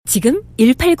지금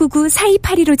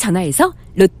 1899-4282로 전화해서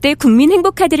롯데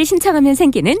국민행복카드를 신청하면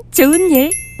생기는 좋은 일.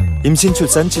 임신,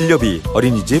 출산, 진료비,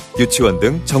 어린이집, 유치원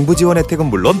등 정부 지원 혜택은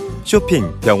물론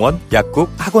쇼핑, 병원, 약국,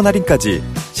 학원 할인까지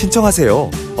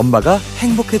신청하세요. 엄마가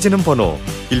행복해지는 번호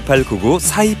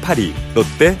 1899-4282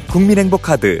 롯데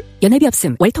국민행복카드. 연회비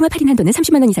없음. 월 통합 할인 한도는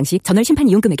 30만 원 이상 시 전월 심판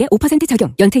이용 금액에 5%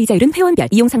 적용. 연체 이자율은 회원별,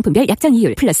 이용 상품별 약정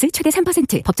이율 플러스 최대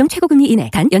 3%. 법정 최고 금리 이내.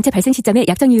 단 연체 발생 시점에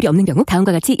약정 이율이 없는 경우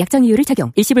다음과 같이 약정 이율을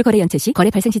적용. 일시불 거래 연체 시 거래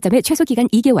발생 시점에 최소 기간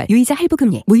 2개월 유의자 할부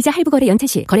금리. 무이자 할부 거래 연체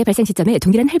시 거래 발생 시점에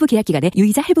동일한 할부 계약 기간에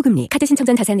유의자 할부 금리. 카드 신청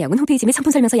전 자세한 내용은 홈페이지 및 상품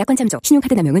설명서 약관 참조.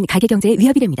 신용카드 남용은 가계 경제에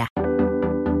위협이 됩니다.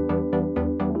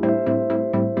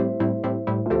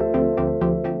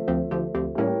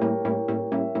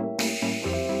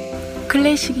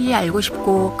 클래식이 알고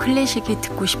싶고 클래식이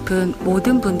듣고 싶은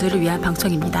모든 분들을 위한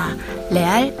방송입니다.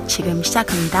 레알 지금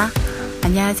시작합니다.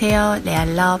 안녕하세요.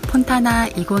 레알러 폰타나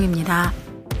 20입니다.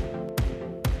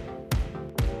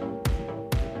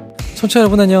 청취자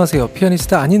여러분 안녕하세요.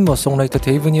 피아니스트 아닌 송라이터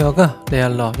데이브 니어가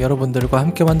레알러 여러분들과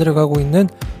함께 만들어가고 있는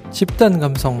집단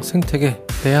감성 생태계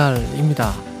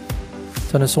레알입니다.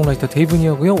 저는 송라이터 데이브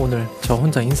니어고요. 오늘 저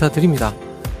혼자 인사드립니다.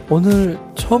 오늘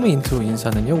처음에 인트로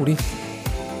인사는요. 우리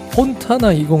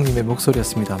폰타나 20님의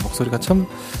목소리였습니다. 목소리가 참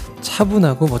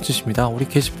차분하고 멋지십니다. 우리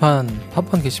게시판,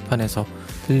 팟빵 게시판에서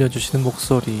들려주시는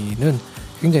목소리는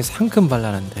굉장히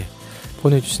상큼발랄한데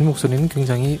보내주시는 목소리는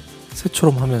굉장히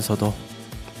새초롬하면서도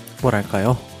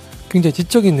뭐랄까요? 굉장히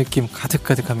지적인 느낌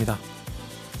가득가득합니다.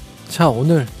 자,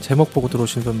 오늘 제목 보고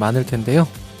들어오신 분 많을 텐데요.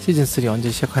 시즌3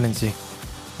 언제 시작하는지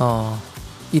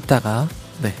이따가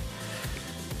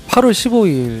 8월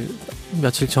 15일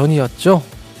며칠 전이었죠.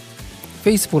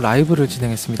 페이스북 라이브를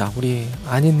진행했습니다. 우리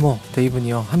아닌모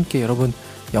데이브니어 함께 여러분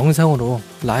영상으로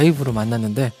라이브로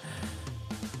만났는데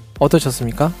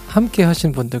어떠셨습니까? 함께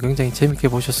하신 분들 굉장히 재밌게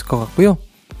보셨을 것 같고요.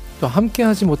 또 함께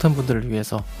하지 못한 분들을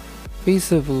위해서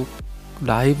페이스북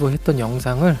라이브 했던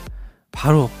영상을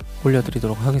바로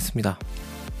올려드리도록 하겠습니다.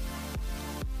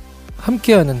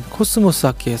 함께하는 코스모스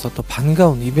악기에서 또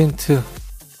반가운 이벤트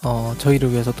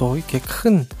저희를 위해서 또 이렇게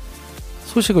큰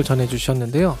소식을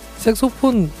전해주셨는데요.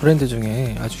 색소폰 브랜드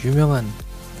중에 아주 유명한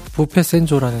부페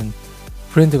센조라는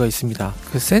브랜드가 있습니다.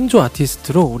 그 센조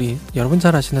아티스트로 우리 여러분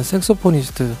잘 아시는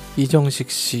색소포니스트 이정식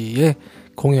씨의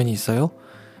공연이 있어요.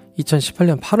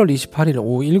 2018년 8월 28일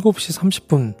오후 7시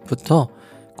 30분부터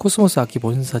코스모스 악기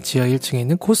본사 지하 1층에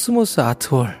있는 코스모스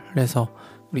아트홀에서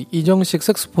우리 이정식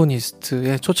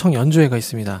색소포니스트의 초청 연주회가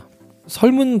있습니다.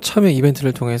 설문 참여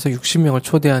이벤트를 통해서 60명을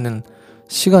초대하는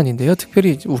시간인데요.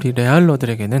 특별히 우리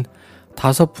레알러들에게는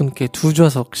 5분께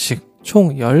 2좌석씩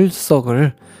총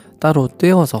 10석을 따로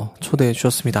떼어서 초대해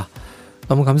주셨습니다.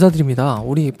 너무 감사드립니다.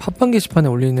 우리 팟빵 게시판에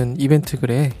올리는 이벤트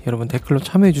글에 여러분 댓글로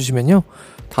참여해 주시면요.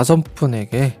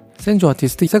 5분에게 센조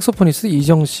아티스트 색소포니스트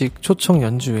이정식 초청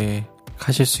연주회에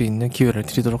가실 수 있는 기회를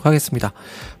드리도록 하겠습니다.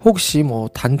 혹시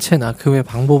단체나 그 외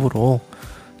방법으로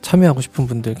참여하고 싶은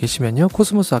분들 계시면요.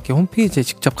 코스모스 악기 홈페이지에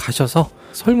직접 가셔서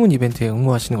설문 이벤트에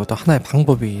응모하시는 것도 하나의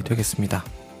방법이 되겠습니다.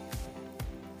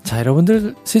 자,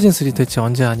 여러분들 시즌3 대체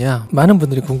언제 하냐? 많은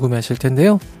분들이 궁금해 하실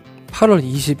텐데요. 8월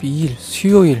 22일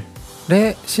수요일에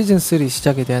시즌3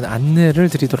 시작에 대한 안내를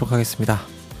드리도록 하겠습니다.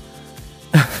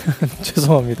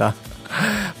 죄송합니다.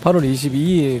 8월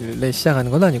 22일에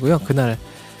시작하는 건 아니고요. 그날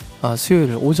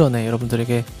수요일 오전에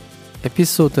여러분들에게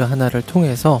에피소드 하나를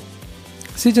통해서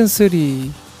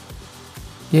시즌3에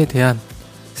대한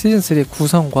시즌3의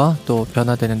구성과 또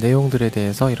변화되는 내용들에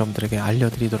대해서 여러분들에게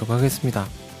알려드리도록 하겠습니다.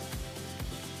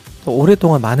 또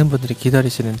오랫동안 많은 분들이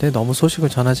기다리시는데 너무 소식을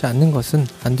전하지 않는 것은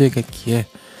안 되겠기에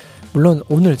물론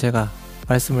오늘 제가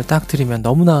말씀을 딱 드리면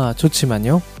너무나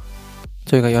좋지만요.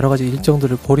 저희가 여러가지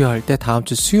일정들을 고려할 때 다음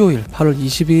주 수요일 8월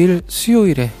 22일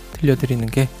수요일에 들려드리는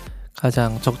게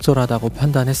가장 적절하다고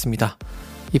판단했습니다.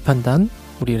 이 판단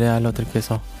우리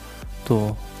레알러들께서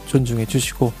또 존중해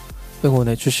주시고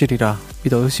응원해 주시리라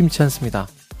믿어 의심치 않습니다.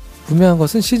 분명한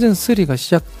것은 시즌3가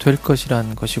시작될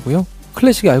것이라는 것이고요.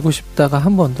 클래식이 알고 싶다가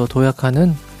한 번 더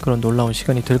도약하는 그런 놀라운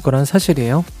시간이 될 거라는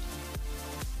사실이에요.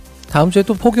 다음 주에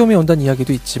또 폭염이 온다는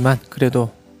이야기도 있지만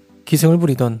그래도 기승을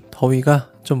부리던 더위가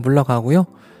좀 물러가고요.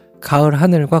 가을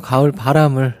하늘과 가을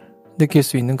바람을 느낄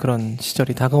수 있는 그런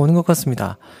시절이 다가오는 것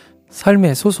같습니다.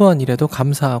 삶의 소소한 일에도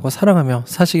감사하고 사랑하며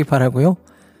사시기 바라고요.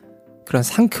 그런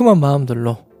상큼한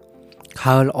마음들로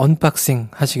가을 언박싱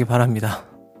하시기 바랍니다.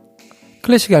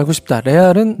 클래식이 알고 싶다.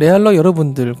 레알은 레알러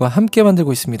여러분들과 함께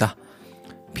만들고 있습니다.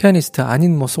 피아니스트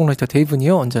아닌 송라이터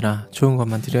데이브니어 언제나 좋은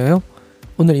것만 드려요.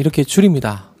 오늘 이렇게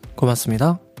줄입니다.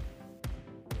 고맙습니다.